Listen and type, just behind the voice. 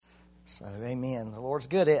So, amen. The Lord's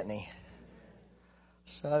good, isn't He?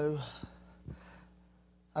 So,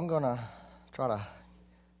 I'm going to try to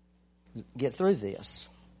get through this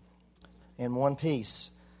in one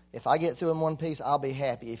piece. If I get through in one piece, I'll be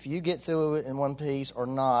happy. If you get through it in one piece or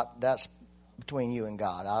not, that's between you and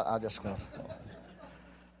God. I just going to...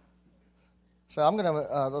 So I'm going to,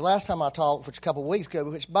 the last time I talked, which a couple of weeks ago,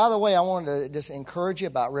 which, by the way, I wanted to just encourage you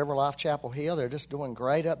about River Life Chapel Hill. They're just doing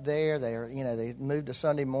great up there. They moved to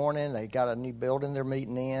Sunday morning. They got a new building they're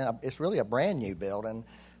meeting in. It's really a brand new building.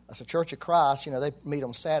 It's a Church of Christ. They meet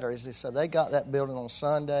on Saturdays. So they got that building on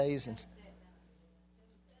Sundays. And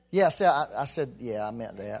I said, I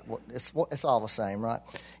meant that. It's all the same, right?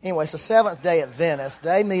 Anyway, it's the Seventh-day Adventists.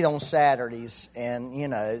 They meet on Saturdays,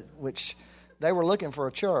 and, which they were looking for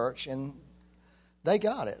a church, and they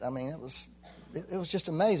got it. I mean, it was just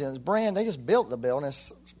amazing. It was brand. They just built the building.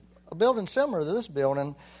 It's a building similar to this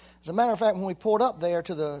building. As a matter of fact, when we pulled up there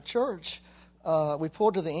to the church, we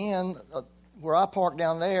pulled to the end where I parked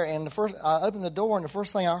down there, and I opened the door, and the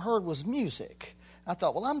first thing I heard was music. I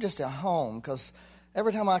thought, well, I'm just at home, because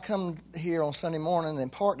every time I come here on Sunday morning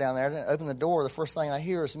and park down there and open the door, the first thing I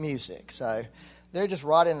hear is music. So they're just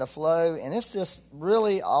right in the flow, and it's just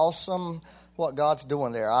really awesome what God's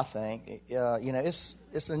doing there, I think.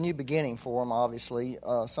 It's a new beginning for them, obviously.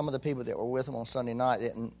 Some of the people that were with them on Sunday night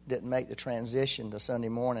didn't make the transition to Sunday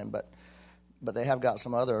morning, but they have got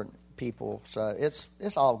some other people. So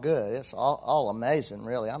it's all good. It's all amazing,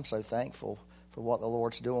 really. I'm so thankful for what the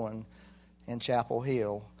Lord's doing in Chapel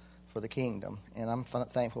Hill for the kingdom. And I'm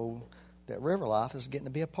thankful that River Life is getting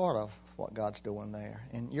to be a part of what God's doing there.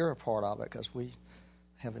 And you're a part of it, because we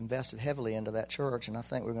have invested heavily into that church, and I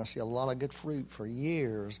think we're going to see a lot of good fruit for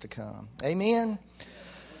years to come. Amen?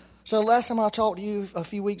 So last time I talked to you a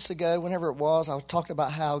few weeks ago, whenever it was, I talked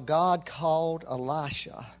about how God called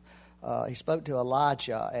Elisha. He spoke to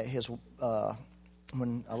Elijah at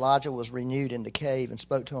when Elijah was renewed in the cave, and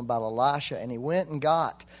spoke to him about Elisha, and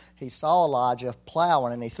he saw Elijah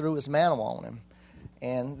plowing, and he threw his mantle on him.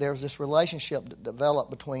 And there was this relationship that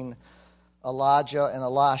developed between Elijah and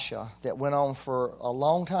Elisha that went on for a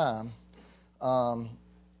long time.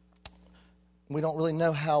 We don't really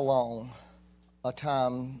know how long a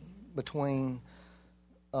time between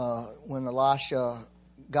when Elisha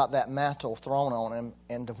got that mantle thrown on him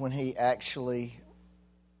and when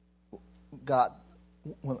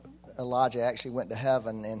when Elijah actually went to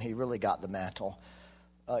heaven and he really got the mantle.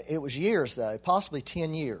 It was years, though, possibly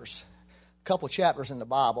 10 years. A couple of chapters in the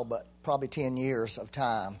Bible, but probably 10 years of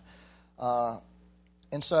time.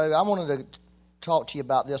 And so I wanted to talk to you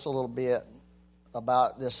about this a little bit,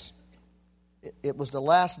 about this. It was the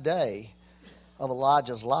last day of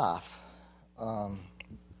Elijah's life.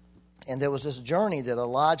 And there was this journey that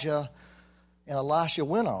Elijah and Elisha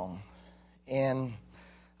went on. And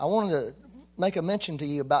I wanted to make a mention to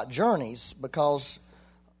you about journeys, because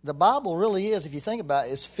the Bible really is, if you think about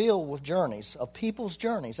it, is filled with journeys, of people's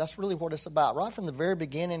journeys. That's really what it's about. Right from the very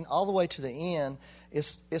beginning all the way to the end,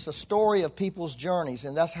 it's a story of people's journeys,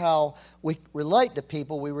 and that's how we relate to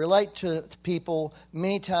people. We relate to people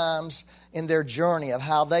many times in their journey of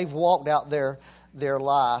how they've walked out their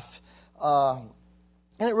life. And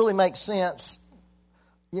it really makes sense,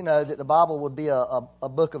 that the Bible would be a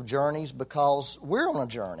book of journeys, because we're on a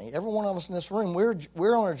journey. Every one of us in this room,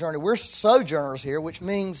 we're on a journey. We're sojourners here, which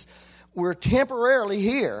means we're temporarily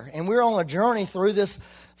here, and we're on a journey through this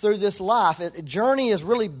life. Journey is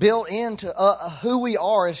really built into who we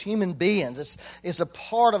are as human beings. It's a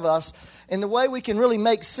part of us, and the way we can really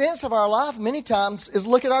make sense of our life many times is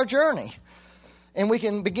look at our journey. And we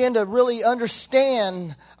can begin to really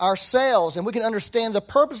understand ourselves, and we can understand the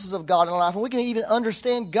purposes of God in our life, and we can even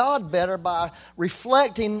understand God better by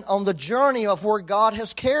reflecting on the journey of where God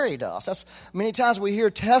has carried us. That's many times we hear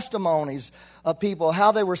testimonies of people,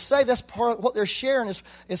 how they were saved. That's part of what they're sharing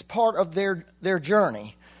is part of their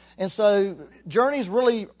journey. And so journeys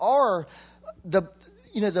really are the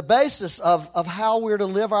basis of how we're to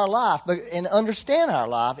live our life and understand our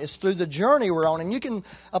life is through the journey we're on. And you can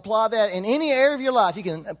apply that in any area of your life. You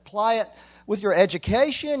can apply it with your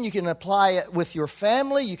education. You can apply it with your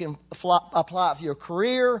family. You can apply it with your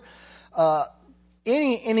career.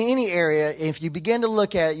 In any area, if you begin to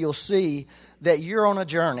look at it, you'll see that you're on a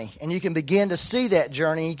journey, and you can begin to see that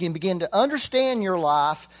journey. You can begin to understand your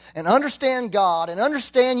life and understand God and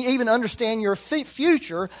even understand your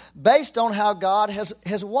future based on how God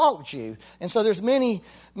has walked you. And so there's many,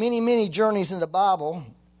 many, many journeys in the Bible.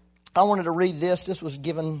 I wanted to read this. This was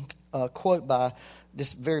given a quote by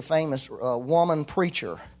this very famous woman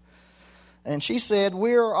preacher. And she said,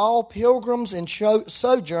 "We are all pilgrims and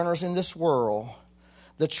sojourners in this world.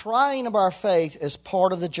 The trying of our faith is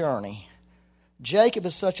part of the journey. Jacob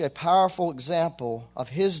is such a powerful example of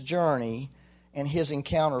his journey and his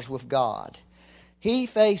encounters with God. He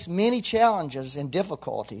faced many challenges and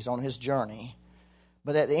difficulties on his journey,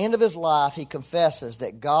 but at the end of his life, he confesses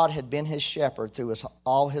that God had been his shepherd through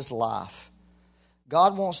all his life.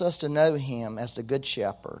 God wants us to know him as the good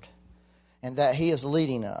shepherd and that he is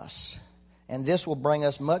leading us. And this will bring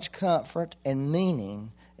us much comfort and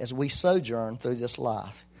meaning as we sojourn through this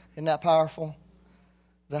life. Isn't that powerful?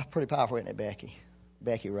 That's pretty powerful, isn't it, Becky?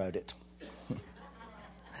 Becky wrote it.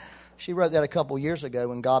 She wrote that a couple years ago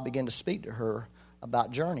when God began to speak to her about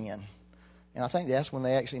journeying. And I think that's when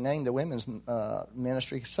they actually named the women's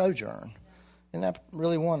ministry Sojourn. Isn't that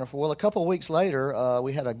really wonderful? Well, a couple of weeks later,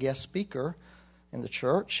 we had a guest speaker in the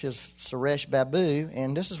church, his Suresh Babu,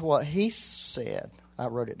 and this is what he said. I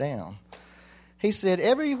wrote it down. He said,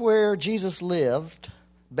 everywhere Jesus lived,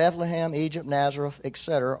 Bethlehem, Egypt, Nazareth,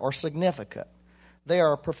 etc., are significant. They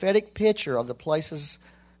are a prophetic picture of the places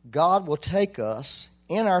God will take us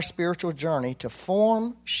in our spiritual journey to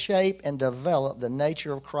form, shape, and develop the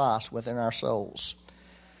nature of Christ within our souls.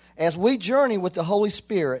 As we journey with the Holy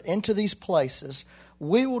Spirit into these places,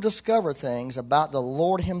 we will discover things about the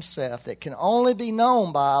Lord himself that can only be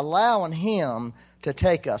known by allowing him to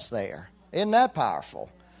take us there. Isn't that powerful?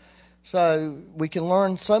 So we can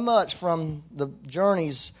learn so much from the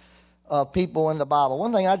journeys of people in the Bible.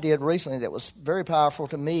 One thing I did recently that was very powerful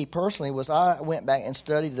to me personally was I went back and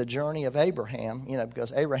studied the journey of Abraham,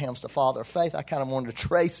 because Abraham's the father of faith. I kind of wanted to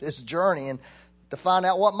trace his journey and to find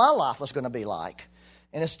out what my life was going to be like.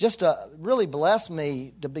 And it's just really blessed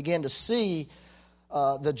me to begin to see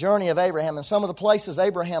the journey of Abraham and some of the places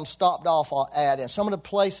Abraham stopped off at, and some of the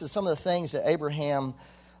places, some of the things that Abraham,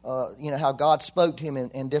 how God spoke to him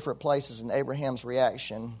in different places and Abraham's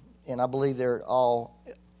reaction. And I believe they're all,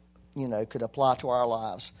 could apply to our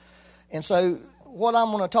lives. And so what I'm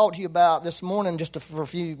going to talk to you about this morning, just for a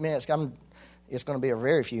few minutes, it's going to be a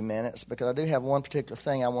very few minutes because I do have one particular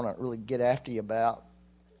thing I want to really get after you about,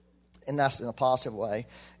 and that's in a positive way,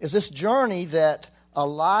 is this journey that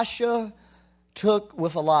Elisha took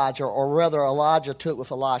with Elijah, or rather Elijah took with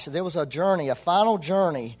Elisha. There was a journey, a final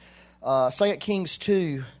journey. 2 Kings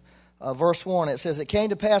 2, verse 1, it says, it came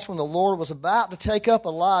to pass when the Lord was about to take up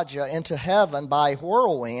Elijah into heaven by a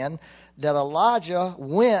whirlwind, that Elijah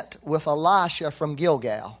went with Elisha from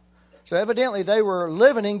Gilgal. So evidently they were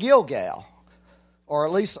living in Gilgal, or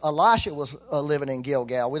at least Elisha was living in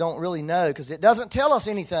Gilgal. We don't really know because it doesn't tell us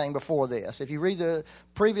anything before this. If you read the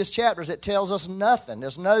previous chapters, it tells us nothing.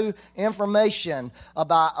 There's no information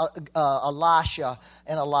about Elisha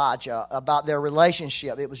and Elijah, about their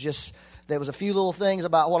relationship. It was just, there was a few little things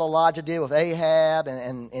about what Elijah did with Ahab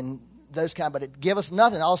and those kind, but it gave us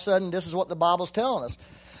nothing. All of a sudden, this is what the Bible's telling us.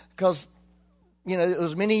 Because, it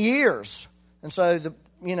was many years. And so,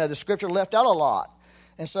 the Scripture left out a lot.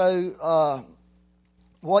 And so,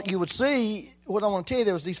 what you would see, what I want to tell you,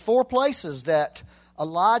 there was these 4 places that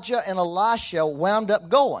Elijah and Elisha wound up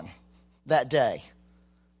going that day.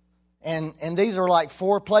 And these are like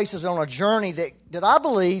 4 places on a journey that I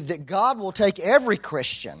believe that God will take every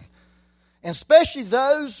Christian, and especially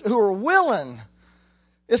those who are willing.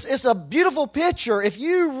 It's a beautiful picture. If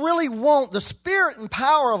you really want the spirit and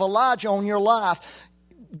power of Elijah on your life,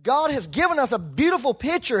 God has given us a beautiful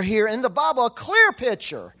picture here in the Bible, a clear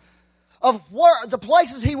picture of where the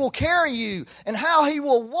places he will carry you and how he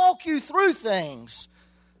will walk you through things.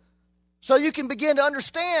 So you can begin to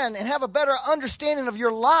understand and have a better understanding of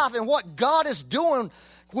your life and what God is doing,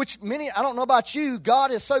 which I don't know about you,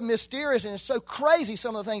 God is so mysterious and it's so crazy,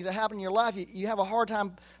 some of the things that happen in your life, you have a hard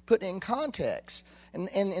time putting it in context.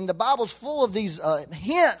 And the Bible's full of these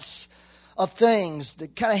hints of things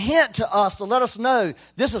that kind of hint to us to let us know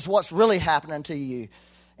this is what's really happening to you.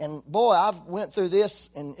 And boy, I've went through this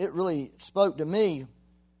and it really spoke to me.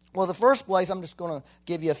 Well, the first place, I'm just going to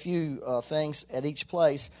give you a few things at each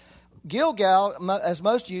place. Gilgal, as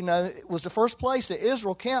most of you know, was the first place that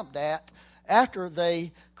Israel camped at after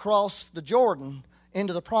they crossed the Jordan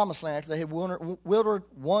into the Promised Land, after they had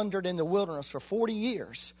wandered in the wilderness for 40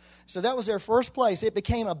 years. So that was their first place. It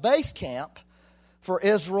became a base camp for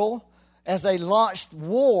Israel as they launched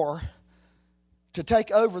war to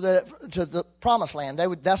take over to the Promised Land.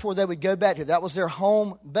 That's where they would go back to. That was their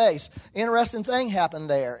home base. Interesting thing happened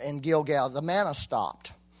there in Gilgal. The manna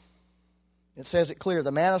stopped. It says it clear.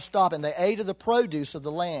 The manna stopped, and they ate of the produce of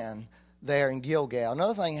the land there in Gilgal.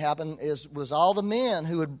 Another thing happened was all the men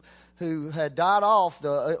who had died off,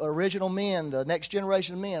 the original men, the next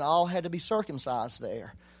generation of men, all had to be circumcised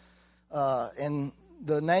there. And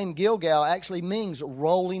the name Gilgal actually means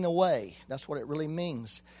rolling away. That's what it really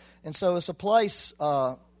means. And so it's a place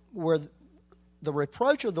where the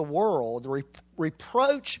reproach of the world, the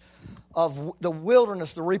reproach of the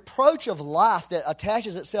wilderness, the reproach of life that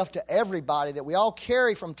attaches itself to everybody that we all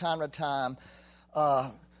carry from time to time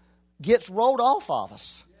gets rolled off of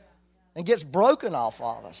us and gets broken off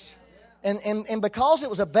of us. And because it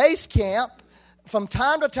was a base camp, from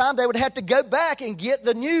time to time they would have to go back and get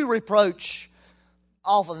the new reproach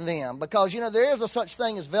off of them. Because, there is a such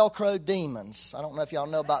thing as Velcro demons. I don't know if y'all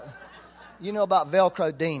know about... You know about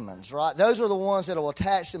Velcro demons, right? Those are the ones that will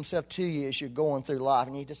attach themselves to you as you're going through life,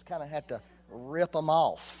 and you just kind of have to rip them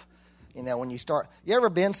off. When you ever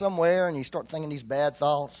been somewhere and you start thinking these bad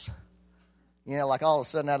thoughts? Like all of a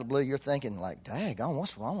sudden out of the blue, you're thinking like, daggone,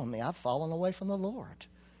 what's wrong with me? I've fallen away from the Lord.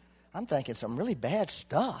 I'm thinking some really bad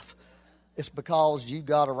stuff. It's because you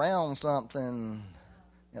got around something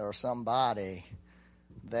or somebody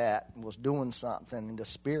that was doing something, and the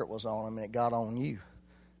Spirit was on them, and it got on you.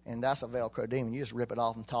 And that's a Velcro demon. You just rip it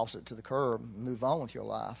off and toss it to the curb and move on with your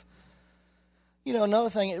life. Another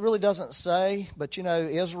thing, it really doesn't say, but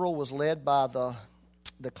Israel was led by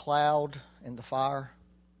the cloud and the fire.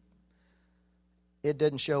 It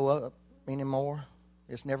didn't show up anymore.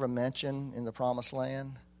 It's never mentioned in the Promised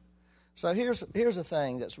Land. So here's the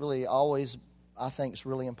thing that's really always, I think, is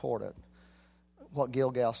really important, what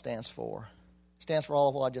Gilgal stands for. It stands for all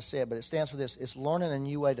of what I just said, but it stands for this. It's learning a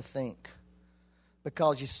new way to think.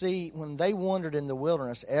 Because, you see, when they wandered in the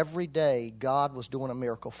wilderness, every day God was doing a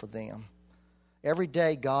miracle for them. Every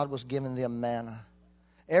day God was giving them manna.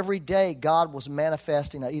 Every day God was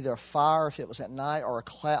manifesting either a fire, if it was at night, or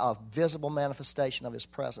a visible manifestation of His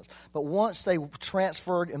presence. But once they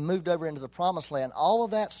transferred and moved over into the Promised Land, all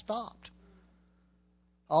of that stopped.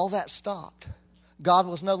 All that stopped. God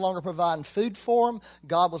was no longer providing food for them.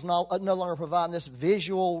 God was no longer providing this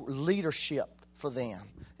visual leadership for them.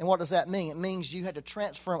 And what does that mean? It means you had to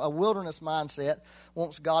transfer a wilderness mindset,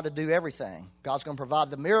 wants God to do everything. God's going to provide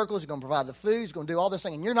the miracles, He's going to provide the food, He's going to do all this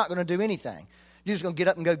thing, and you're not going to do anything. You're just going to get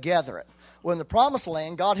up and go gather it. Well, in the Promised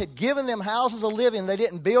Land, God had given them houses of living. They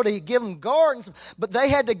didn't build it. He'd given them gardens, but they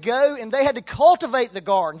had to go and they had to cultivate the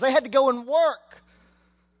gardens. They had to go and work.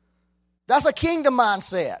 That's a kingdom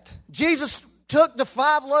mindset. Jesus took the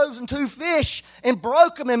 5 loaves and 2 fish and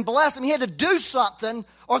broke them and blessed them. He had to do something,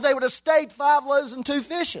 or they would have stayed 5 loaves and 2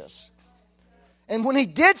 fishes. And when He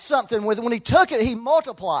did something with it, when He took it, He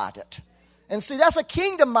multiplied it. And see, that's a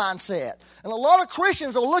kingdom mindset. And a lot of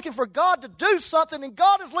Christians are looking for God to do something, and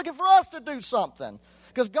God is looking for us to do something.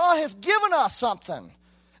 Because God has given us something.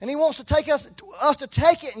 And He wants to take us to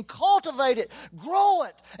take it and cultivate it, grow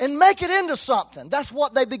it, and make it into something. That's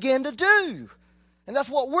what they began to do. And that's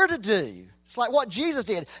what we're to do. It's like what Jesus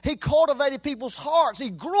did. He cultivated people's hearts. He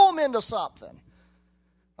grew them into something.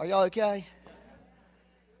 Are y'all okay?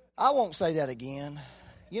 I won't say that again.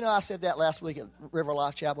 I said that last week at River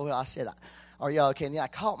Life Chapel. I said, are y'all okay? And then I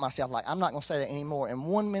caught myself like, I'm not going to say that anymore. And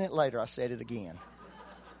 1 minute later, I said it again.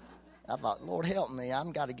 I thought, Lord, help me.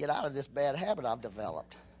 I've got to get out of this bad habit I've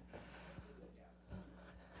developed.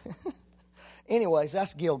 Anyways,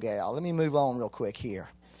 that's Gilgal. Let me move on real quick here.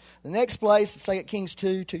 The next place, 2 Kings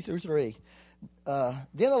 2 through 3.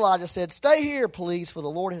 Then Elijah said, stay here, please, for the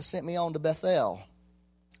Lord has sent me on to Bethel.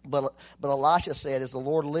 But Elisha said, as the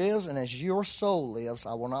Lord lives and as your soul lives,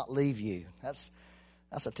 I will not leave you. That's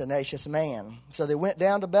a tenacious man. So they went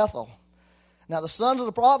down to Bethel. Now the sons of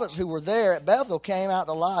the prophets who were there at Bethel came out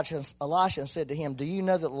to Elisha and said to him, do you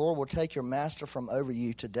know that the Lord will take your master from over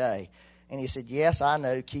you today? And he said, yes, I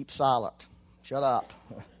know. Keep silent. Shut up.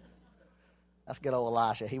 That's good old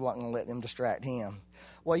Elisha. He wasn't going to let them distract him.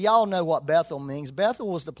 Well, y'all know what Bethel means. Bethel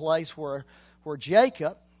was the place where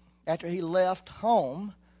Jacob, after he left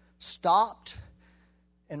home, stopped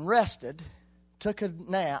and rested, took a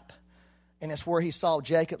nap, and it's where he saw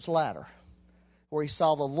Jacob's ladder, where he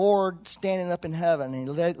saw the Lord standing up in heaven, and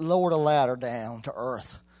he lowered a ladder down to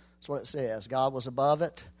earth. That's what it says. God was above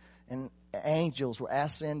it, and angels were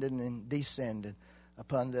ascending and descending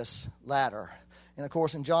upon this ladder. And of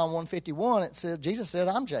course, in John 1:51, it says Jesus said,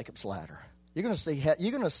 "I'm Jacob's ladder." You're going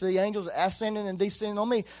to see angels ascending and descending on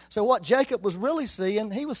me. So what Jacob was really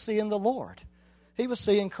seeing, he was seeing the Lord. He was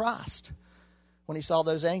seeing Christ when he saw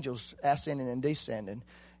those angels ascending and descending.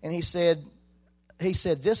 And he said,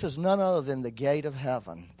 this is none other than the gate of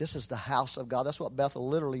heaven. This is the house of God. That's what Bethel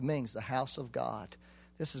literally means, the house of God.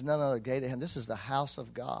 This is none other than the gate of heaven. This is the house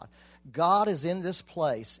of God. God is in this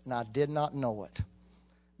place, and I did not know it.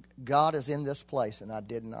 God is in this place, and I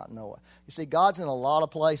did not know it. You see, God's in a lot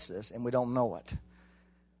of places, and we don't know it.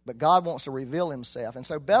 But God wants to reveal himself. And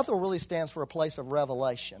so Bethel really stands for a place of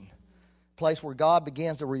revelation, a place where God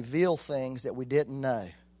begins to reveal things that we didn't know.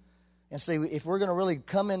 And see, if we're going to really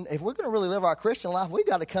if we're going to really live our Christian life, we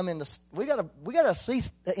got to come into, we got to see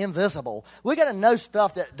the invisible. We got to know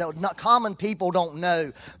stuff that not common people don't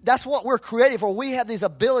know. That's what we're created for. We have this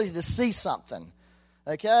ability to see something,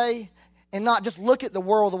 okay, and not just look at the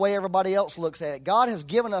world the way everybody else looks at it. God has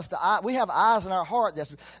given us the eye. We have eyes in our heart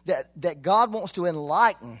that God wants to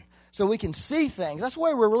enlighten, so we can see things. That's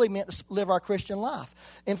where we're really meant to live our Christian life.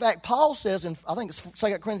 In fact, Paul says in, I think it's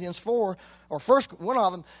 2 Corinthians 4, or first one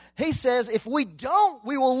of them, he says, if we don't,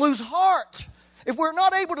 we will lose heart. If we're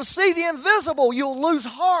not able to see the invisible, you'll lose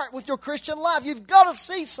heart with your Christian life. You've got to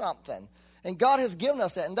see something. And God has given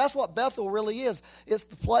us that. And that's what Bethel really is. It's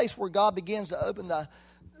the place where God begins to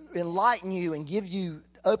enlighten you and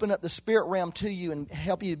open up the spirit realm to you and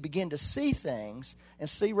help you begin to see things and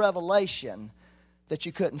see revelation that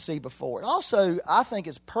you couldn't see before. Also, I think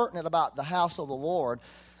it's pertinent about the house of the Lord.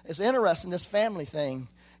 It's interesting, this family thing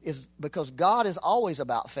is because God is always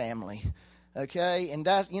about family. Okay? And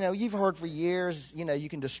that, you've heard for years, you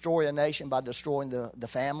can destroy a nation by destroying the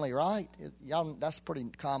family, right? That's a pretty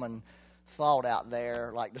common thought out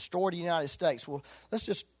there. Like, destroy the United States. Well, let's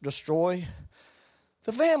just destroy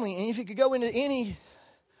the family. And if you could go into any,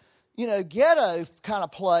 ghetto kind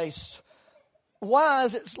of place, why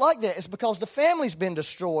is it like that? It's because the family's been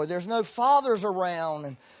destroyed. There's no fathers around,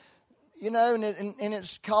 and and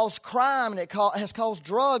it's caused crime, and it has caused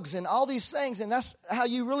drugs and all these things. And that's how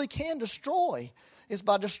you really can destroy, is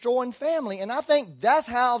by destroying family. And I think that's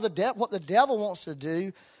how what the devil wants to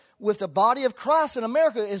do with the body of Christ in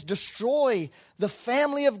America, is destroy the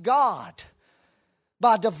family of God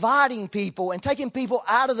by dividing people and taking people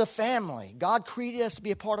out of the family. God created us to be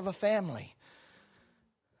a part of a family.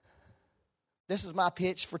 This is my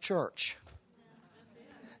pitch for church.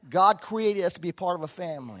 God created us to be a part of a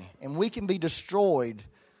family. And we can be destroyed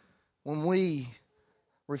when we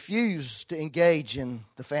refuse to engage in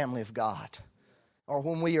the family of God. Or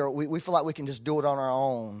when we feel like we can just do it on our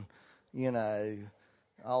own.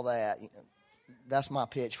 All that. That's my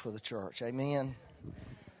pitch for the church. Amen.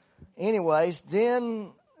 Anyways,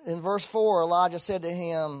 then in verse 4, Elijah said to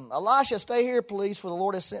him, Elisha, stay here, please, for the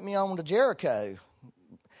Lord has sent me on to Jericho.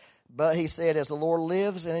 But he said, as the Lord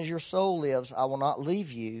lives and as your soul lives, I will not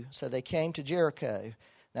leave you. So they came to Jericho.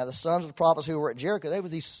 Now the sons of the prophets who were at Jericho, they were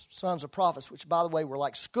these sons of prophets, which, by the way, were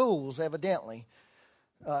like schools, evidently.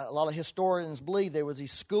 A lot of historians believe there were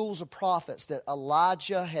these schools of prophets that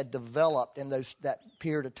Elijah had developed in that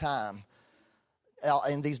period of time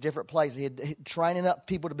in these different places. He had training up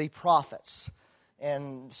people to be prophets.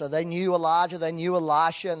 And so they knew Elijah, they knew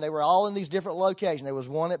Elisha, and they were all in these different locations. There was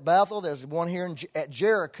one at Bethel, there's one here at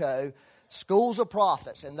Jericho, schools of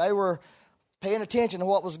prophets. And they were paying attention to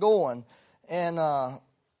what was going. And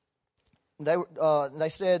they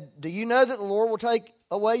said, do you know that the Lord will take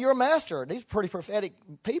away your master? These are pretty prophetic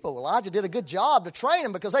people. Elijah did a good job to train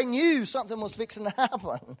them because they knew something was fixing to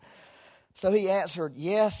happen. So he answered,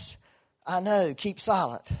 yes, I know, keep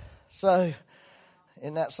silent. So,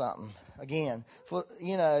 isn't that something? Again,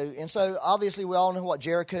 and so obviously we all know what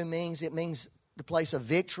Jericho means. It means the place of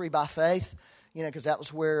victory by faith, because that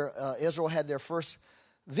was where Israel had their first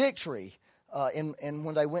victory. And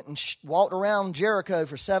when they went and walked around Jericho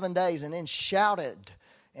for 7 days and then shouted,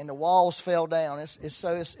 and the walls fell down.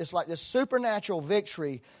 It's like this supernatural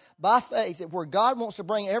victory by faith, that where God wants to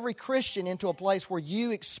bring every Christian into a place where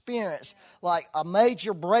you experience like a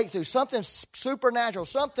major breakthrough, something supernatural,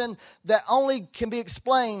 something that only can be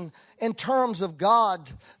explained in terms of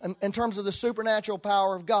God, in terms of the supernatural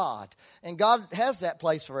power of God. And God has that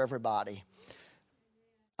place for everybody.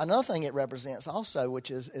 Another thing it represents also,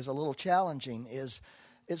 which is a little challenging, is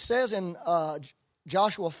it says in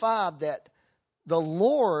Joshua 5 that the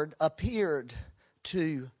Lord appeared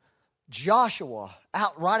to Joshua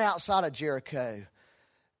right outside of Jericho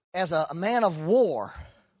as a man of war.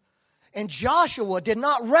 And Joshua did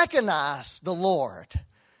not recognize the Lord.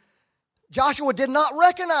 Joshua did not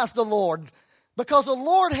recognize the Lord because the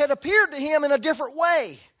Lord had appeared to him in a different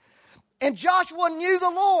way. And Joshua knew the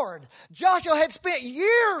Lord. Joshua had spent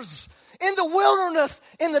years in the wilderness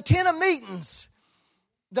in the tent of meetings.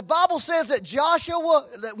 The Bible says that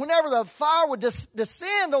that whenever the fire would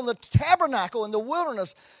descend on the tabernacle in the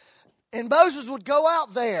wilderness, and Moses would go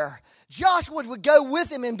out there, Joshua would go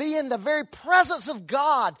with him and be in the very presence of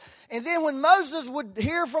God. And then when Moses would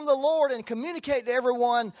hear from the Lord and communicate to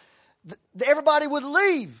everyone, everybody would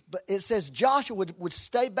leave. But it says Joshua would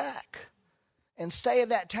stay back and stay at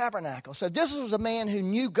that tabernacle. So this was a man who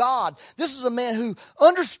knew God. This is a man who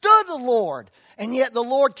understood the Lord. And yet the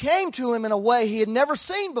Lord came to him in a way he had never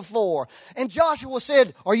seen before. And Joshua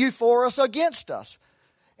said, are you for us or against us?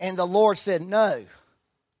 And the Lord said, no.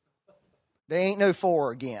 There ain't no for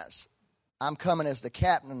or against. I'm coming as the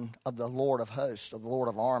captain of the Lord of hosts, of the Lord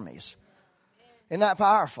of armies. Isn't that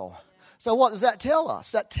powerful? So what does that tell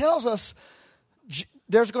us? That tells us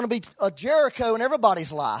there's going to be a Jericho in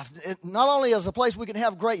everybody's life. It not only is a place we can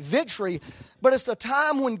have great victory, but it's the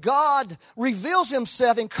time when God reveals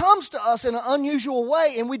himself and comes to us in an unusual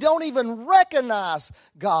way, and we don't even recognize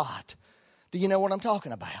God. Do you know what I'm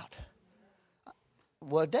talking about?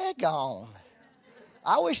 Well, daggone.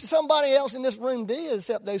 I wish somebody else in this room did,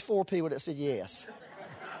 except those 4 people that said yes.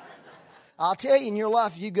 I'll tell you, in your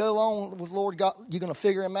life, if you go along with Lord God, you're going to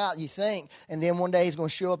figure him out, you think, and then one day he's going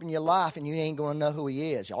to show up in your life and you ain't going to know who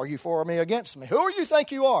he is. Are you for me or against me? Who do you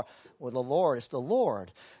think you are? Well, the Lord, it's the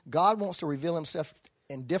Lord. God wants to reveal himself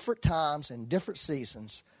in different times, in different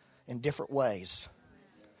seasons, in different ways.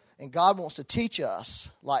 And God wants to teach us,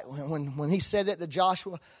 like when he said that to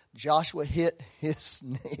Joshua, Joshua hit his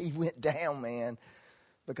knee. He went down, man.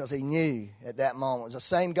 Because he knew at that moment it was the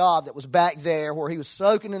same God that was back there where he was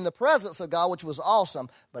soaking in the presence of God, which was awesome.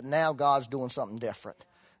 But now God's doing something different.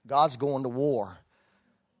 God's going to war.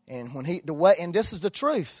 And and this is the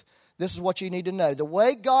truth. This is what you need to know. The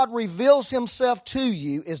way God reveals himself to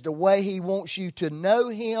you is the way he wants you to know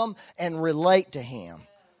him and relate to him.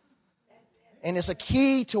 And it's a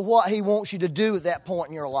key to what he wants you to do at that point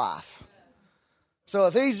in your life. So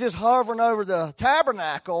if he's just hovering over the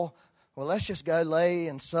tabernacle, well, let's just go lay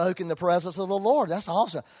and soak in the presence of the Lord. That's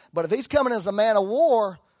awesome. But if he's coming as a man of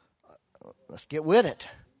war, let's get with it.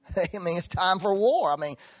 I mean, it's time for war.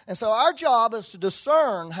 And so our job is to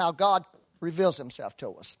discern how God reveals himself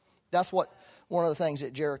to us. That's what one of the things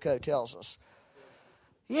that Jericho tells us.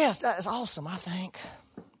 Yes, that is awesome, I think.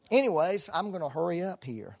 Anyways, I'm going to hurry up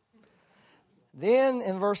here. Then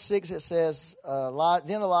in verse 6 it says,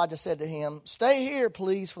 then Elijah said to him, "Stay here,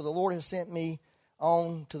 please, for the Lord has sent me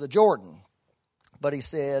on to the Jordan." But he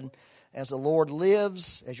said, "As the Lord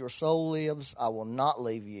lives, as your soul lives, I will not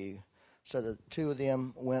leave you." So the two of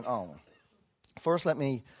them went on. First, let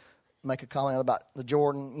me make a comment about the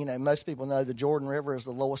Jordan. You know, most people know the Jordan River is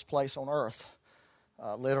the lowest place on earth.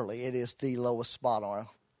 Literally, it is the lowest spot on earth.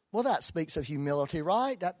 Well, that speaks of humility,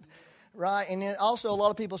 right? Right, and then also a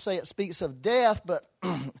lot of people say it speaks of death, but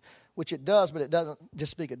which it does, but it doesn't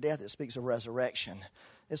just speak of death. It speaks of resurrection.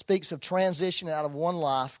 It speaks of transition out of one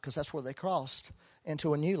life, because that's where they crossed,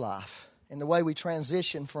 into a new life. And the way we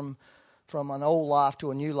transition from an old life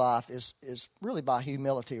to a new life is really by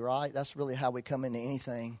humility, right? That's really how we come into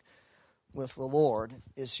anything with the Lord,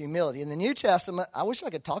 is humility. In the New Testament, I wish I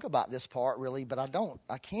could talk about this part really, but I don't.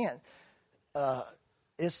 I can't.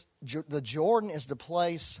 The Jordan is the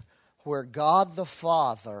place where God the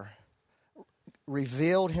Father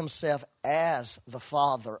revealed himself as the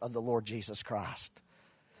Father of the Lord Jesus Christ.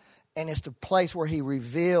 And it's the place where he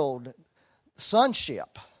revealed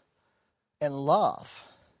sonship and love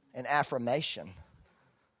and affirmation.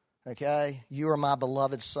 Okay? You are my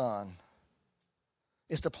beloved Son.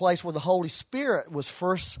 It's the place where the Holy Spirit was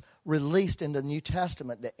first released in the New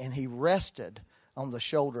Testament, and he rested on the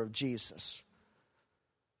shoulder of Jesus.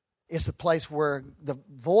 It's a place where the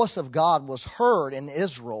voice of God was heard in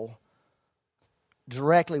Israel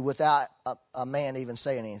directly without a man even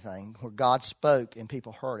saying anything, where God spoke and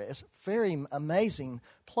people heard it. It's a very amazing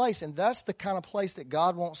place, and that's the kind of place that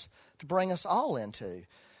God wants to bring us all into.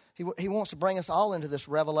 He wants to bring us all into this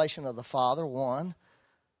revelation of the Father, one,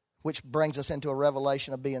 which brings us into a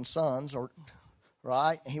revelation of being sons,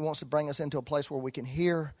 right? He wants to bring us into a place where we can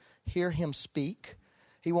hear him speak.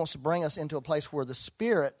 He wants to bring us into a place where the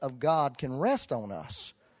Spirit of God can rest on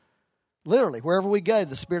us. Literally, wherever we go,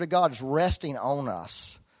 the Spirit of God is resting on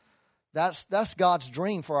us. That's God's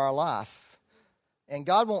dream for our life. And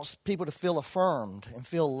God wants people to feel affirmed and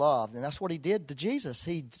feel loved. And that's what he did to Jesus.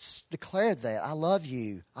 He declared that. I love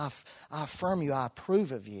you. I affirm you. I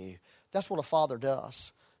approve of you. That's what a father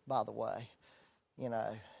does, by the way. You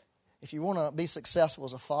know, if you want to be successful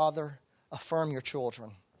as a father, affirm your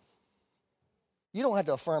children. You don't have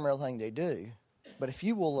to affirm everything they do, but if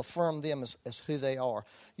you will affirm them as who they are.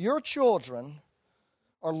 Your children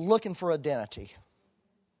are looking for identity.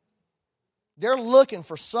 They're looking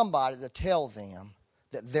for somebody to tell them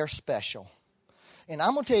that they're special. And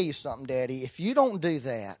I'm going to tell you something, Daddy. If you don't do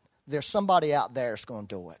that, there's somebody out there that's going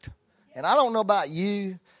to do it. And I don't know about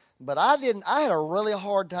you, but I had a really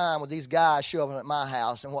hard time with these guys showing up at my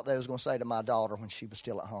house and what they was going to say to my daughter when she was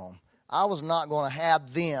still at home. I was not going to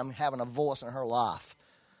have them having a voice in her life.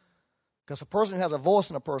 Because a person who has a voice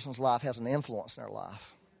in a person's life has an influence in their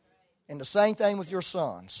life. And the same thing with your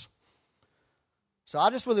sons. So I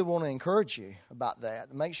just really want to encourage you about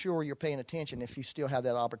that. Make sure you're paying attention if you still have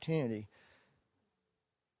that opportunity.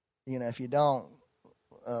 You know, if you don't,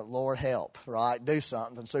 Lord help, right? Do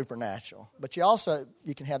something supernatural. But you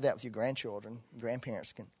can have that with your grandchildren.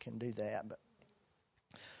 Grandparents can do that. But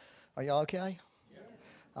are y'all okay?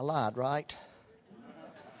 I lied, right?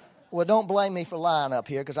 Well, don't blame me for lying up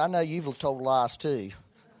here because I know you've told lies too.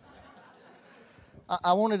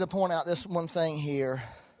 I wanted to point out this one thing here.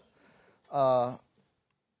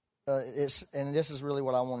 This is really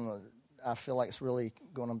what I feel like it's really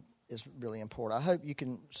important. I hope you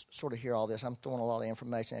can sort of hear all this. I'm throwing a lot of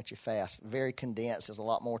information at you fast. Very condensed. There's a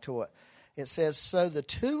lot more to it. It says, so the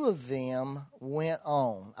two of them went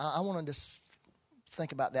on. I want to just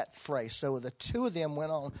think about that phrase. So the two of them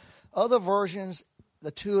went on. Other versions,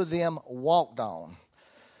 the two of them walked on.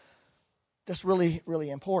 That's really, really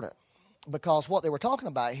important. Because what they were talking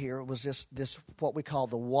about here was this what we call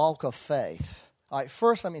the walk of faith. All right,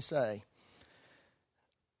 first let me say,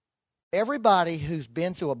 everybody who's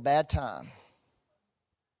been through a bad time,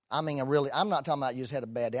 I'm not talking about you just had a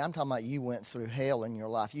bad day. I'm talking about you went through hell in your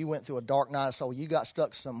life. You went through a dark night of soul. You got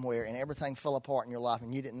stuck somewhere and everything fell apart in your life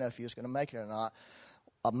and you didn't know if you was going to make it or not.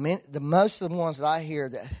 Most of the ones that I hear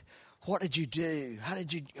that, what did you do? How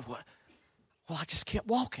did you, what? Well, I just kept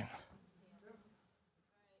walking.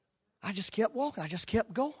 I just kept walking. I just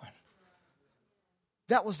kept going.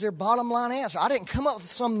 That was their bottom line answer. I didn't come up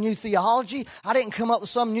with some new theology. I didn't come up with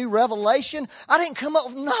some new revelation. I didn't come up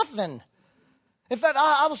with nothing. In fact,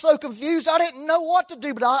 I was so confused, I didn't know what to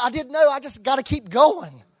do, but I did know I just got to keep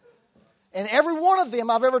going. And every one of them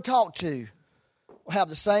I've ever talked to have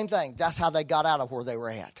the same thing. That's how they got out of where they were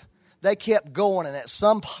at. They kept going, and at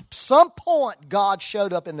some point, God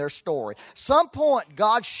showed up in their story. Some point,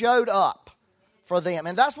 God showed up for them.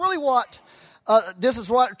 And that's really what this is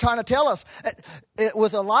what trying to tell us.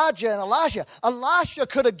 With Elijah and Elisha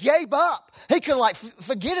could have gave up. He could have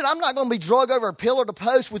forget it. I'm not going to be drug over a pillar to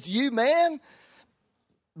post with you, man.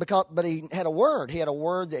 But he had a word. He had a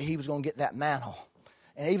word that he was going to get that mantle.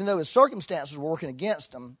 And even though his circumstances were working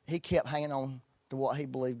against him, he kept hanging on to what he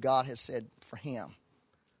believed God had said for him.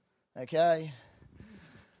 Okay?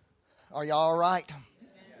 Are y'all all right?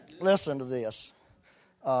 Listen to this.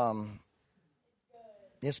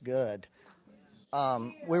 It's good.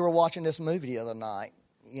 We were watching this movie the other night.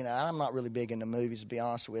 You know, I'm not really big into movies, to be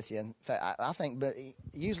honest with you. In fact, I think, but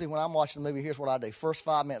usually when I'm watching a movie, here's what I do. First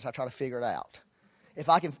 5 minutes, I try to figure it out.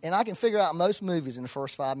 I can figure out most movies in the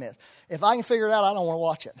first 5 minutes. If I can figure it out, I don't want to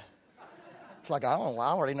watch it. It's like, I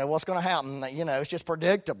already know what's going to happen. You know, it's just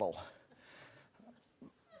predictable.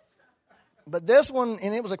 But this one,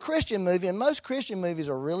 and it was a Christian movie, and most Christian movies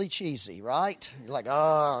are really cheesy, right? You're like,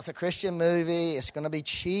 oh, it's a Christian movie. It's going to be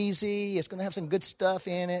cheesy. It's going to have some good stuff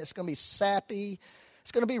in it. It's going to be sappy.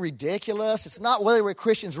 It's going to be ridiculous. It's not really where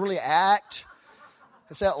Christians really act.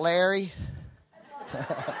 Is that Larry?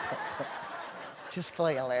 Just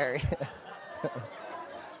playing, Larry.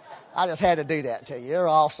 I just had to do that to you. You're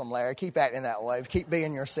awesome, Larry. Keep acting that way. Keep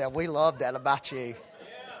being yourself. We love that about you.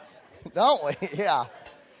 Yeah. Don't we? Yeah.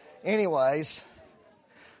 Anyways,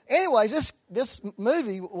 this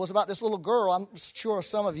movie was about this little girl. I'm sure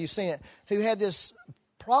some of you seen it, who had this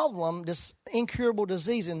problem, this incurable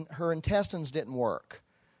disease, and her intestines didn't work.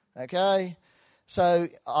 Okay? So,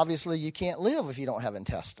 obviously, you can't live if you don't have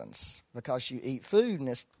intestines because you eat food, and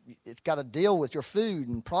it's got to deal with your food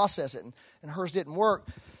and process it, and hers didn't work.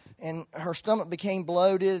 And her stomach became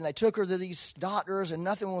bloated, and they took her to these doctors, and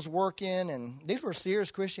nothing was working. And these were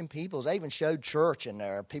serious Christian people. They even showed church in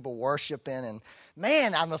there, people worshiping. And,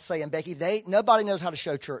 man, I must say, and Becky, nobody knows how to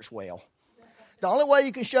show church well. The only way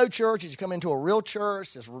you can show church is you come into a real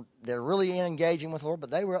church. They're really engaging with the Lord,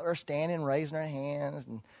 but they were standing, raising their hands,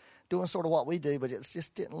 and doing sort of what we do, but it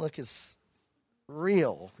just didn't look as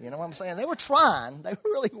real. You know what I'm saying? They were trying. They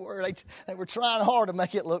really were. They were trying hard to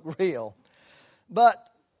make it look real. But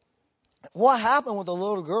what happened with the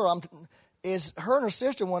little girl is her and her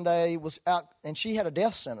sister one day was out, and she had a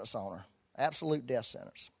death sentence on her, absolute death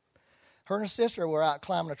sentence. Her and her sister were out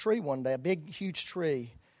climbing a tree one day, a big, huge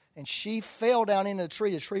tree, and she fell down into the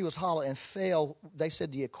tree. The tree was hollow and fell, they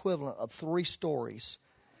said, the equivalent of 3 stories,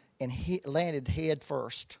 and landed head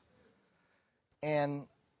first. And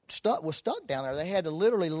was stuck down there. They had to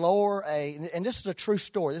literally lower and this is a true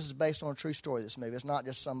story. This is based on a true story, this movie. It's not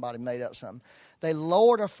just somebody made up something. They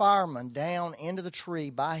lowered a fireman down into the tree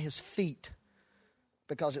by his feet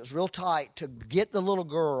because it was real tight to get the little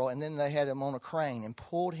girl, and then they had him on a crane and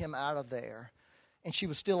pulled him out of there. And she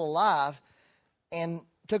was still alive, and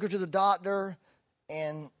took her to the doctor,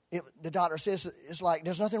 and the doctor says it's like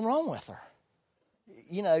there's nothing wrong with her.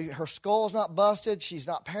 You know, her skull's not busted. She's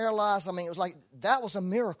not paralyzed. I mean, it was like that was a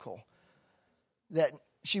miracle that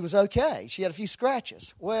she was okay. She had a few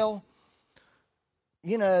scratches. Well,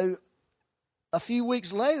 you know, a few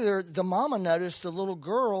weeks later, the mama noticed the little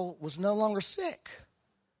girl was no longer sick.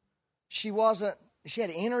 She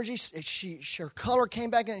had energy. Her color came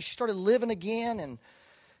back in, and she started living again, and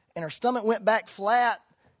her stomach went back flat,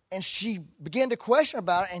 and she began to question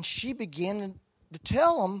about it, and she began to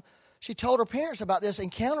tell them. She told her parents about this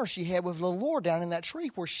encounter she had with the Lord down in that tree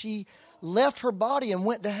where she left her body and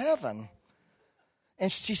went to heaven.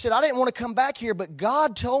 And she said, I didn't want to come back here, but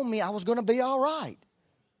God told me I was going to be all right.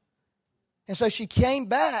 And so she came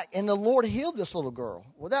back, and the Lord healed this little girl.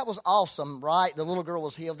 Well, that was awesome, right? The little girl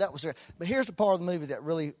was healed. That was there. But here's the part of the movie that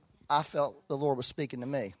really I felt the Lord was speaking to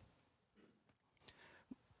me.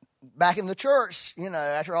 Back in the church,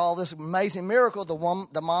 after all this amazing miracle,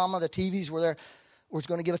 the mama, the TVs were there, was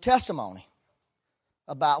going to give a testimony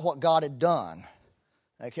about what God had done.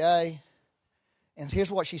 Okay? And here's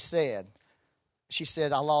what she said. She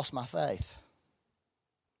said, I lost my faith.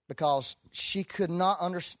 Because she could not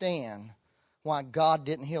understand why God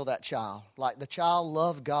didn't heal that child. Like, the child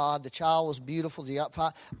loved God. The child was beautiful.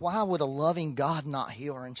 Why would a loving God not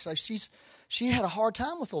heal her? And so she had a hard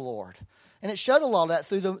time with the Lord. And it showed a lot of that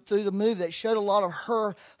through the movie. That showed a lot of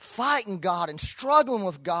her fighting God and struggling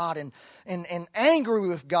with God and angry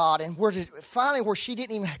with God. And finally where she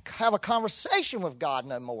didn't even have a conversation with God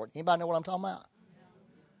no more. Anybody know what I'm talking about?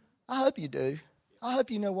 I hope you do. I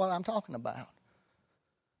hope you know what I'm talking about.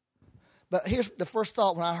 But here's the first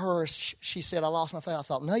thought when I heard her, she said, I lost my faith. I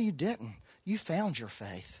thought, no, you didn't. You found your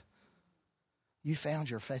faith. You found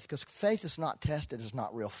your faith. Because faith is not tested, is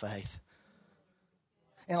not real faith.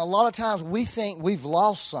 And a lot of times we think we've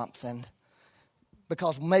lost something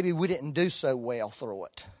because maybe we didn't do so well through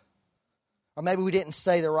it. Or maybe we didn't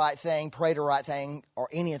say the right thing, pray the right thing, or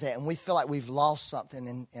any of that. And we feel like we've lost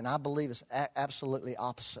something. And I believe it's absolutely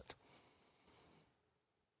opposite.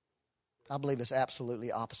 I believe it's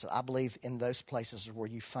absolutely opposite. I believe in those places is where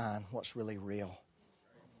you find what's really real.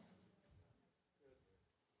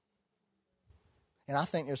 And I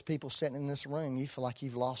think there's people sitting in this room, you feel like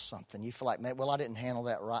you've lost something. You feel like, well, I didn't handle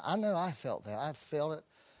that right. I know I felt that. I felt it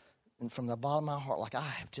and from the bottom of my heart, like I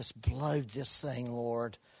have just blowed this thing,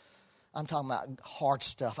 Lord. I'm talking about hard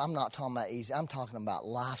stuff. I'm not talking about easy. I'm talking about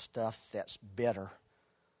life stuff that's bitter.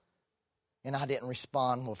 And I didn't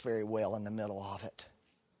respond very well in the middle of it.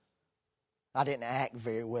 I didn't act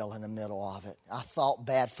very well in the middle of it. I thought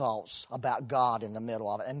bad thoughts about God in the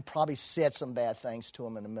middle of it and probably said some bad things to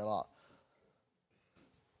him in the middle of it.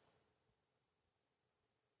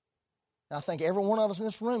 And I think every one of us in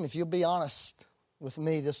this room, if you'll be honest with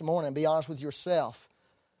me this morning, be honest with yourself,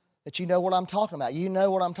 that you know what I'm talking about. You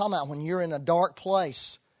know what I'm talking about when you're in a dark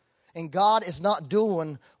place and God is not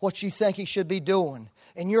doing what you think He should be doing.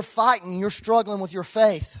 And you're fighting, you're struggling with your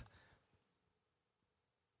faith.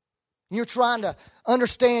 You're trying to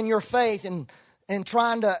understand your faith and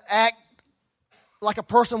trying to act like a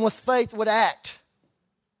person with faith would act.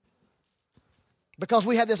 Because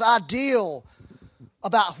we have this ideal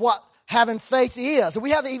about what having faith is. And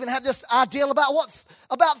we even have this ideal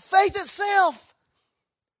about faith itself.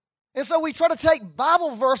 And so we try to take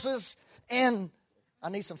Bible verses and I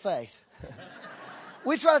need some faith.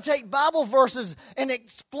 We try to take Bible verses and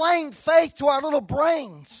explain faith to our little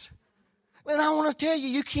brains. And I want to tell you,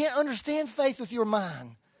 you can't understand faith with your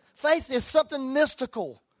mind. Faith is something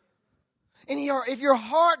mystical. And if your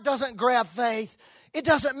heart doesn't grab faith, it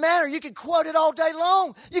doesn't matter. You can quote it all day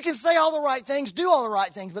long. You can say all the right things, do all the right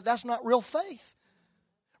things, but that's not real faith.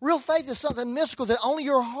 Real faith is something mystical that only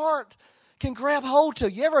your heart can grab hold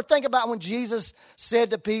to. You ever think about when Jesus said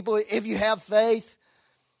to people, if you have faith,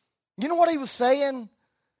 you know what He was saying?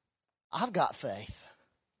 I've got faith.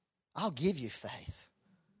 I'll give you faith.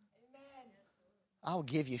 I'll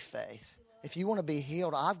give you faith. If you want to be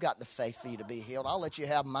healed, I've got the faith for you to be healed. I'll let you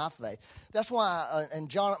have my faith. That's why in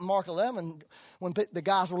Mark 11, when the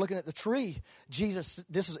guys were looking at the tree, Jesus,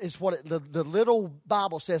 this is what the little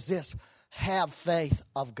Bible says this, have faith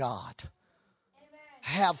of God. Amen.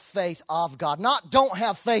 Have faith of God. Not don't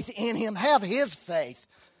have faith in Him, have His faith.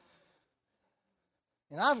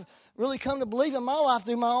 And I've really come to believe in my life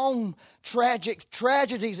through my own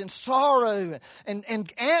tragedies and sorrow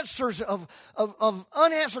and answers of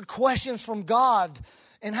unanswered questions from God.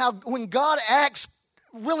 And how when God acts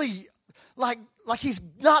really like He's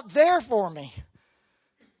not there for me.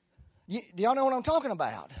 Do y'all know what I'm talking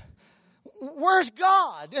about? Where's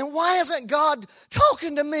God? And why isn't God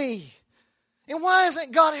talking to me? And why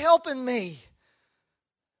isn't God helping me?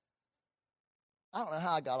 I don't know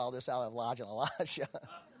how I got all this out of Elijah and Elisha.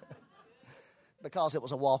 Because it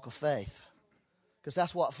was a walk of faith. Because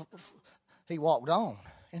that's what he walked on.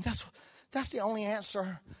 And that's the only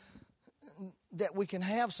answer that we can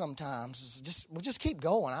have sometimes is we'll just keep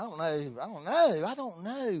going. I don't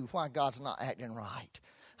know why God's not acting right.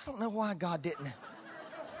 I don't know why God didn't,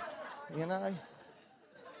 you know.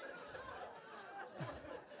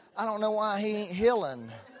 I don't know why he ain't healing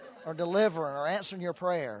or delivering or answering your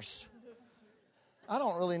prayers. I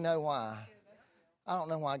don't really know why. I don't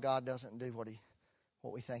know why God doesn't do what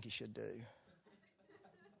we think he should do.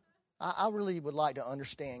 I really would like to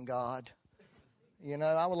understand God. You know,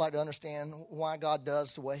 I would like to understand why God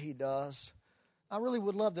does the way he does. I really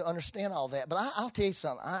would love to understand all that. But I'll tell you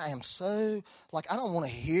something. I am so, I don't want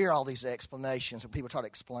to hear all these explanations when people try to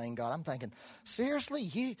explain God. I'm thinking, seriously,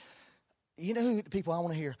 you know who the people I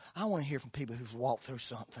want to hear? I want to hear from people who've walked through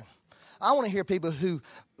something. I want to hear people who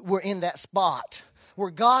were in that spot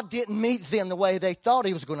where God didn't meet them the way they thought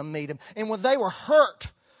he was going to meet them. And when they were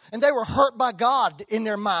hurt, and they were hurt by God in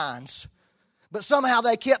their minds, but somehow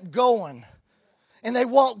they kept going. And they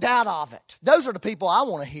walked out of it. Those are the people I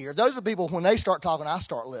want to hear. Those are the people, when they start talking, I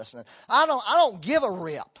start listening. I don't give a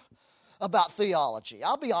rip about theology.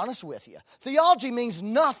 I'll be honest with you. Theology means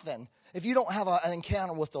nothing if you don't have an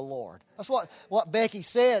encounter with the Lord. That's what Becky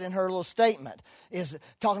said in her little statement, is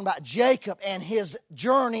talking about Jacob and his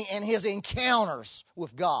journey and his encounters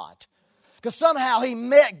with God. Because somehow he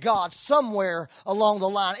met God somewhere along the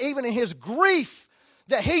line, even in his grief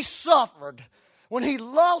that he suffered when he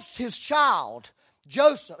lost his child,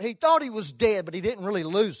 Joseph. He thought he was dead, but he didn't really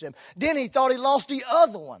lose him. Then he thought he lost the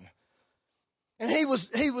other one. And he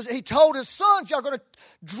told his sons, y'all going to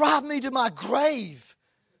drive me to my grave.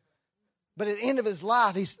 But at the end of his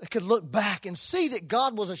life, he could look back and see that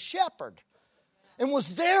God was a shepherd and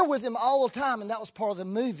was there with him all the time. And that was part of the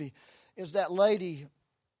movie, is that lady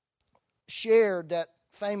shared that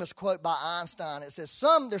famous quote by Einstein. It says,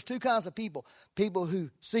 there's two kinds of people who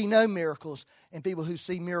see no miracles and people who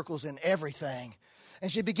see miracles in everything.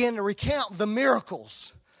 And she began to recount the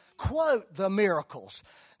miracles. Quote, the miracles.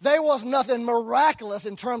 There was nothing miraculous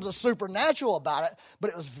in terms of supernatural about it, but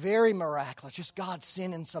it was very miraculous. Just God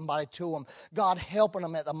sending somebody to them. God helping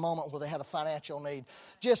them at the moment where they had a financial need.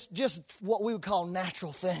 Just what we would call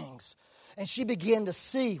natural things. And she began to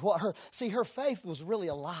see her faith was really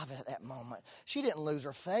alive at that moment. She didn't lose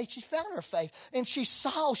her faith. She found her faith. And she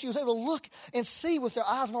was able to look and see with her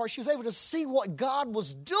eyes of heart. She was able to see what God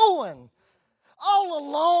was doing. All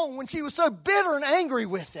along when she was so bitter and angry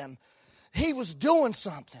with him, he was doing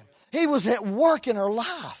something. He was at work in her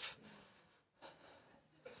life.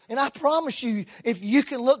 And I promise you, if you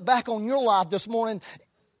can look back on your life this morning,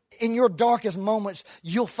 in your darkest moments,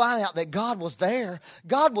 you'll find out that God was there.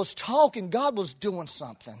 God was talking. God was doing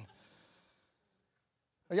something.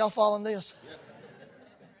 Are y'all following this?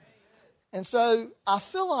 And so I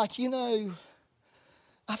feel like,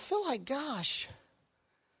 gosh,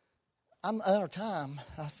 I'm out of time.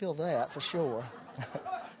 I feel that for sure.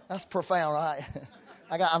 That's profound, right?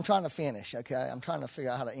 I'm trying to finish, okay? I'm trying to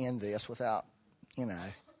figure out how to end this without,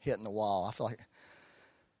 hitting the wall.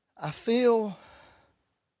 I feel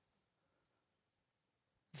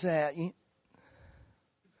that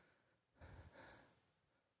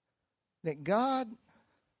God,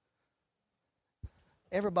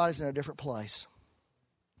 everybody's in a different place.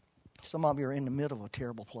 Some of you are in the middle of a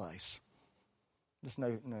terrible place. There's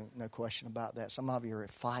no question about that. Some of you are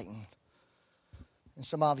fighting. And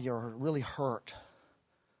some of you are really hurt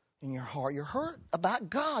in your heart. You're hurt about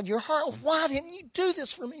God. You're hurt. Why didn't you do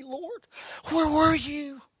this for me, Lord? Where were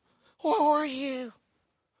you? Where were you?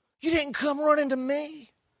 You didn't come running to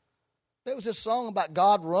me. There was this song about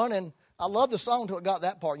God running. I love the song until it got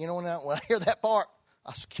that part. You know, when I hear that part,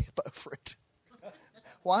 I skip over it.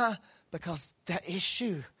 Why? Because that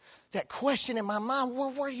issue, that question in my mind, where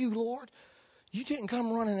were you, Lord? You didn't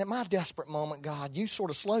come running at my desperate moment, God. You sort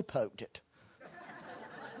of slow-poked it.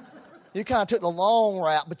 You kind of took the long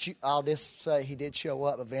route, but I'll just say he did show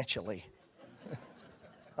up eventually.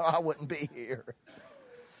 I wouldn't be here.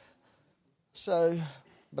 So,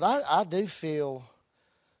 but I do feel,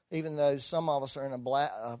 even though some of us are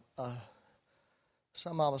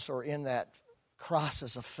some of us are in that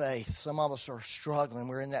crisis of faith. Some of us are struggling.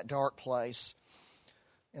 We're in that dark place.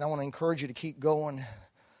 And I want to encourage you to keep going.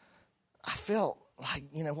 I felt like,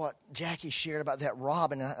 what Jackie shared about that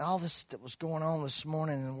robin and all this that was going on this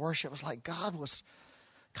morning in worship was like God was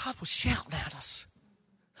shouting at us.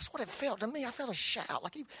 That's what it felt to me. I felt a shout,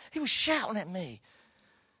 like he was shouting at me.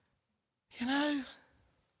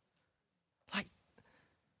 Like,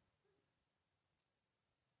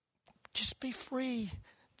 just be free.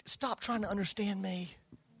 Stop trying to understand me.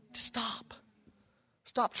 Stop.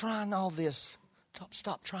 Stop trying all this.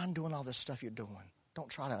 Stop trying doing all this stuff you're doing. Don't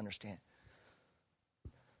try to understand.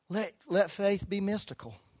 Let faith be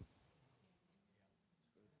mystical.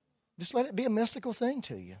 Just let it be a mystical thing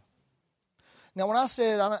to you. Now, when I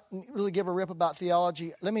said I don't really give a rip about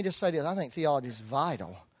theology, let me just say this. I think theology is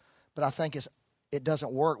vital, but I think it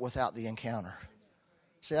doesn't work without the encounter.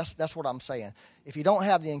 See, that's what I'm saying. If you don't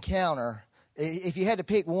have the encounter, if you had to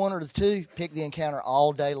pick one or the two, pick the encounter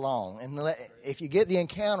all day long. And if you get the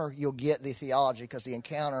encounter, you'll get the theology, because the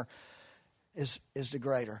encounter is the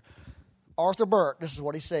greater. Arthur Burke, this is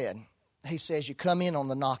what he said. He says, you come in on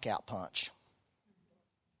the knockout punch.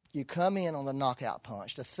 You come in on the knockout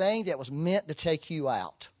punch. The thing that was meant to take you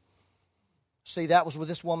out. See, that was with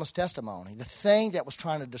this woman's testimony. The thing that was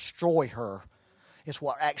trying to destroy her is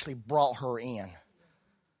what actually brought her in.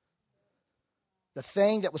 The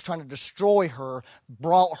thing that was trying to destroy her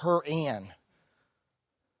brought her in.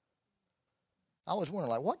 I always wonder,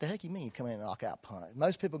 like, what the heck you mean you come in a knockout punch?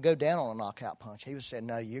 Most people go down on a knockout punch. He was saying,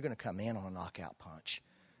 no, you're going to come in on a knockout punch.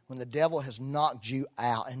 When the devil has knocked you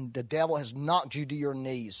out and the devil has knocked you to your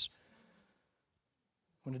knees.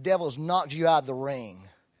 When the devil has knocked you out of the ring,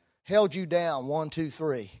 held you down, 1, 2,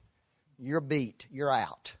 3, you're beat, you're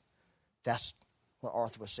out. That's what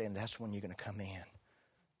Arthur was saying. That's when you're going to come in.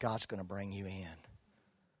 God's going to bring you in.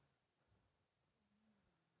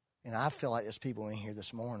 And I feel like there's people in here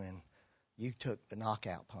this morning, you took the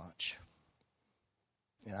knockout punch.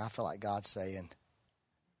 And I feel like God's saying,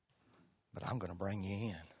 but I'm going to bring you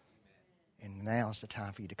in. And now's the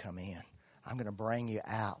time for you to come in. I'm going to bring you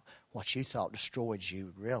out. What you thought destroyed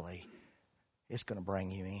you, really, it's going to bring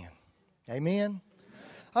you in. Amen?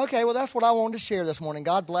 Okay, well, that's what I wanted to share this morning.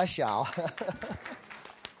 God bless y'all.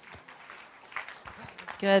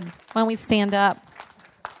 Good. Why don't we stand up?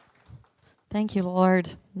 Thank you, Lord.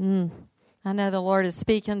 I know the Lord is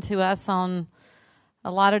speaking to us on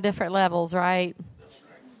a lot of different levels, right?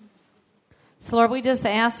 So, Lord, we just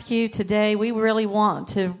ask you today, we really want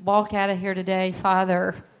to walk out of here today,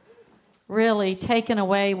 Father, really taking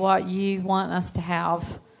away what you want us to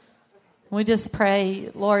have. We just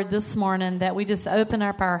pray, Lord, this morning that we just open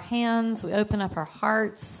up our hands, we open up our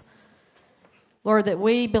hearts. Lord, that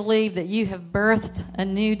we believe that you have birthed a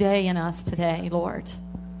new day in us today, Lord.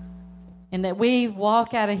 And that we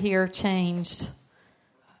walk out of here changed.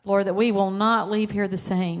 Lord, that we will not leave here the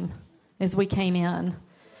same as we came in.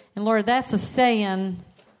 And Lord, that's a saying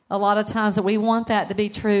a lot of times that we want that to be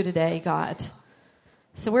true today, God.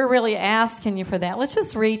 So we're really asking you for that. Let's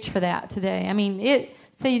just reach for that today. I mean,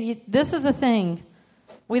 this is a thing.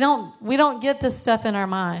 We don't get this stuff in our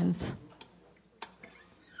minds.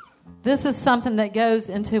 This is something that goes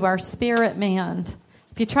into our spirit man.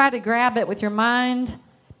 If you try to grab it with your mind,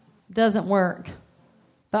 it doesn't work.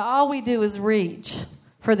 But all we do is reach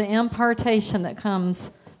for the impartation that comes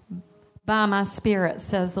by my spirit,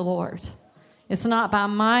 says the Lord. It's not by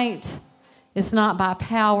might, it's not by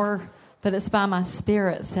power, but it's by my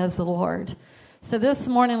spirit, says the Lord. So this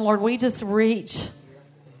morning, Lord, we just reach.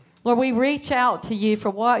 Lord, we reach out to you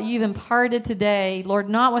for what you've imparted today, Lord,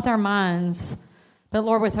 not with our minds, but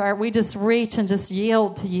Lord, we just reach and just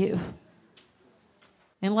yield to you.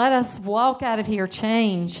 And let us walk out of here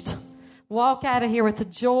changed. Walk out of here with the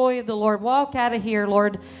joy of the Lord. Walk out of here,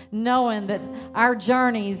 Lord, knowing that our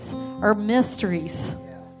journeys are mysteries,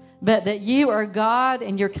 but that you are God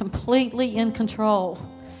and you're completely in control,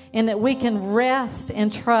 and that we can rest and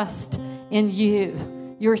trust in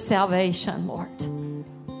you, your salvation, Lord.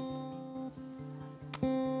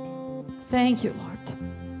 Thank you, Lord.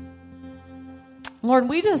 Lord,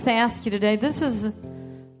 we just ask you today, this is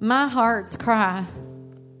my heart's cry,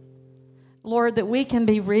 Lord, that we can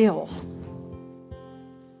be real.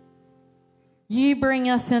 You bring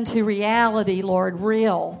us into reality, Lord,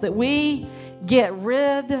 real, that we get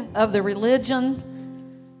rid of the religion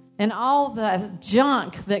and all the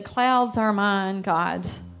junk that clouds our mind, God,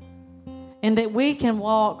 and that we can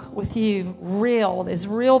walk with you real, as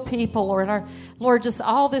real people, Lord. Lord, just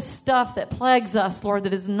all this stuff that plagues us, Lord,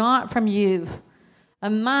 that is not from you, a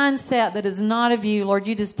mindset that is not of you, Lord,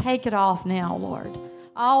 you just take it off now, Lord.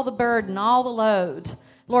 All the burden, all the load,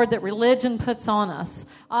 Lord, that religion puts on us,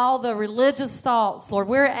 all the religious thoughts, Lord,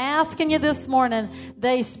 we're asking you this morning,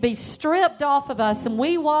 they be stripped off of us and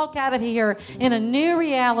we walk out of here in a new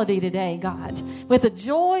reality today, God, with the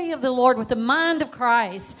joy of the Lord, with the mind of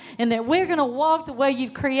Christ, and that we're going to walk the way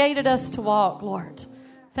you've created us to walk, Lord.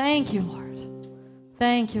 Thank you, Lord.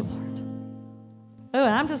 Thank you, Lord. Oh,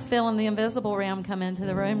 and I'm just feeling the invisible realm come into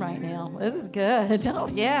the room right now. This is good. Oh,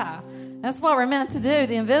 yeah. That's what we're meant to do,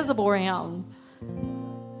 the invisible realm.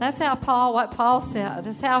 That's what Paul said.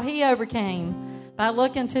 That's how he overcame, by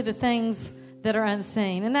looking to the things that are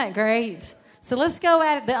unseen. Isn't that great? So let's go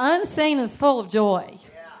at it. The unseen is full of joy.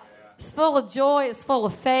 It's full of joy. It's full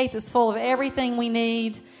of faith. It's full of everything we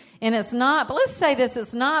need. And it's not, but let's say this,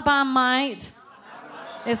 it's not by might,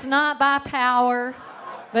 it's not by power,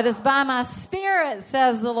 but it's by my Spirit,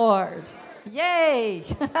 says the Lord. Yay!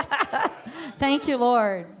 Thank you,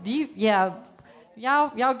 Lord.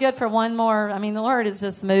 Y'all good for one more? I mean, the Lord is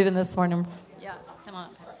just moving this morning. Yeah, come on.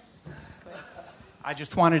 I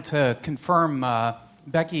just wanted to confirm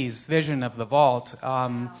Becky's vision of the vault.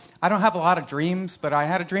 I don't have a lot of dreams, but I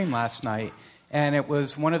had a dream last night. And it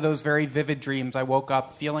was one of those very vivid dreams. I woke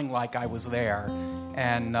up feeling like I was there.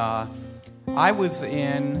 And I was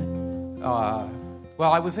in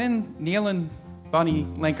Neil and Bunny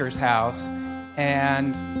Linker's house.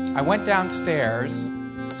 And I went downstairs.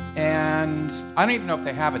 And I don't even know if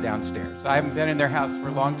they have a downstairs. I haven't been in their house for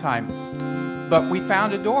a long time. But we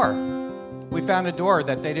found a door. We found a door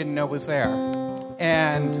that they didn't know was there.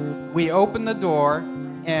 And we opened the door,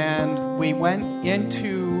 and we went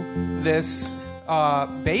into this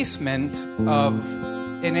basement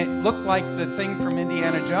and it looked like the thing from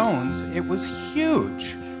Indiana Jones. It was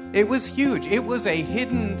huge. It was huge. It was a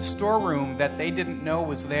hidden storeroom that they didn't know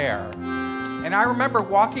was there. And I remember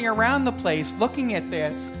walking around the place, looking at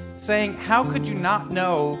this, saying, how could you not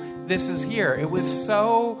know this is here? It was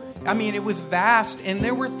so... it was vast, and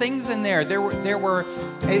there were things in there.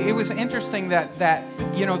 It was interesting that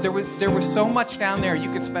there was so much down there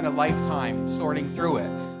you could spend a lifetime sorting through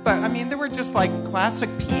it. But there were just like classic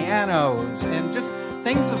pianos and just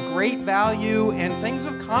things of great value and things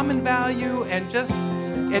of common value, and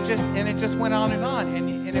it just went on,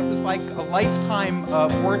 and it was like a lifetime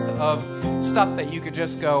worth of stuff that you could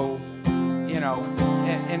just go,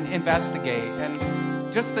 and investigate. And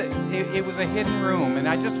it was a hidden room, and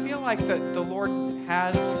I just feel like the Lord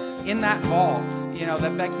has in that vault,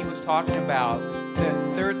 that Becky was talking about,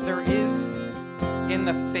 that there is in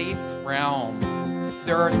the faith realm,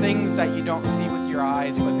 there are things that you don't see with your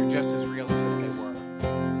eyes, but they're just as real as if they were.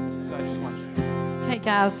 So I just want you to... Hey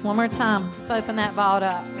guys, one more time. Let's open that vault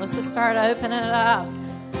up. Let's just start opening it up.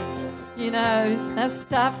 That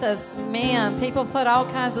stuff people put all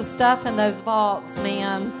kinds of stuff in those vaults,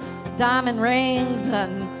 man. Diamond rings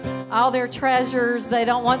and all their treasures. They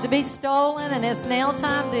don't want to be stolen, and it's now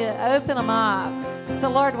time to open them up. So,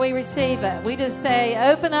 Lord, we receive it. We just say,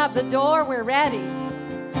 open up the door, we're ready.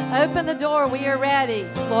 Open the door, we are ready.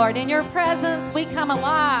 Lord, in your presence, we come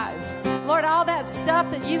alive. Lord, all that stuff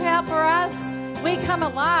that you have for us, we come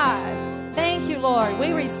alive. Thank you, Lord.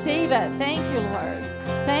 We receive it. Thank you, Lord.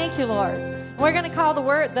 Thank you, Lord. We're going to call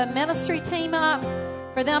the ministry team up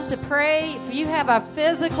for them to pray. If you have a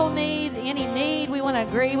physical need, any need, we want to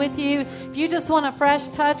agree with you. If you just want a fresh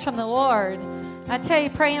touch from the Lord, I tell you,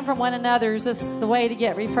 praying for one another is just the way to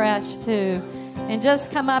get refreshed too. And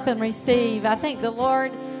just come up and receive. I think the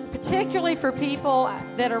Lord, particularly for people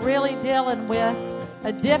that are really dealing with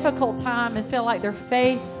a difficult time and feel like their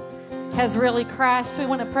faith has really crashed, we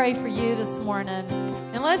want to pray for you this morning.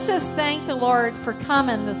 And let's just thank the Lord for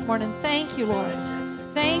coming this morning. Thank you, Lord.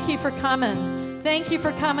 Thank you for coming. Thank you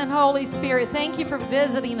for coming, Holy Spirit. Thank you for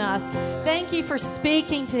visiting us. Thank you for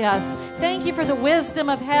speaking to us. Thank you for the wisdom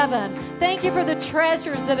of heaven. Thank you for the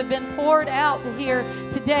treasures that have been poured out to here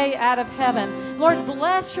today out of heaven. Lord,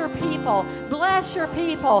 bless your people. Bless your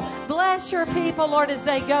people. Bless your people, Lord, as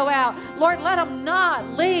they go out. Lord, let them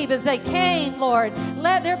not leave as they came, Lord.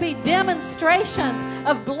 Let there be demonstrations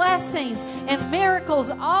of blessings and miracles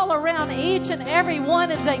all around each and every one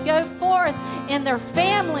as they go forth in their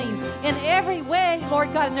families, in every way,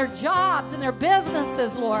 Lord God, in their jobs, in their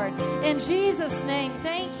businesses, Lord. In Jesus' name,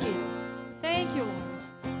 thank you.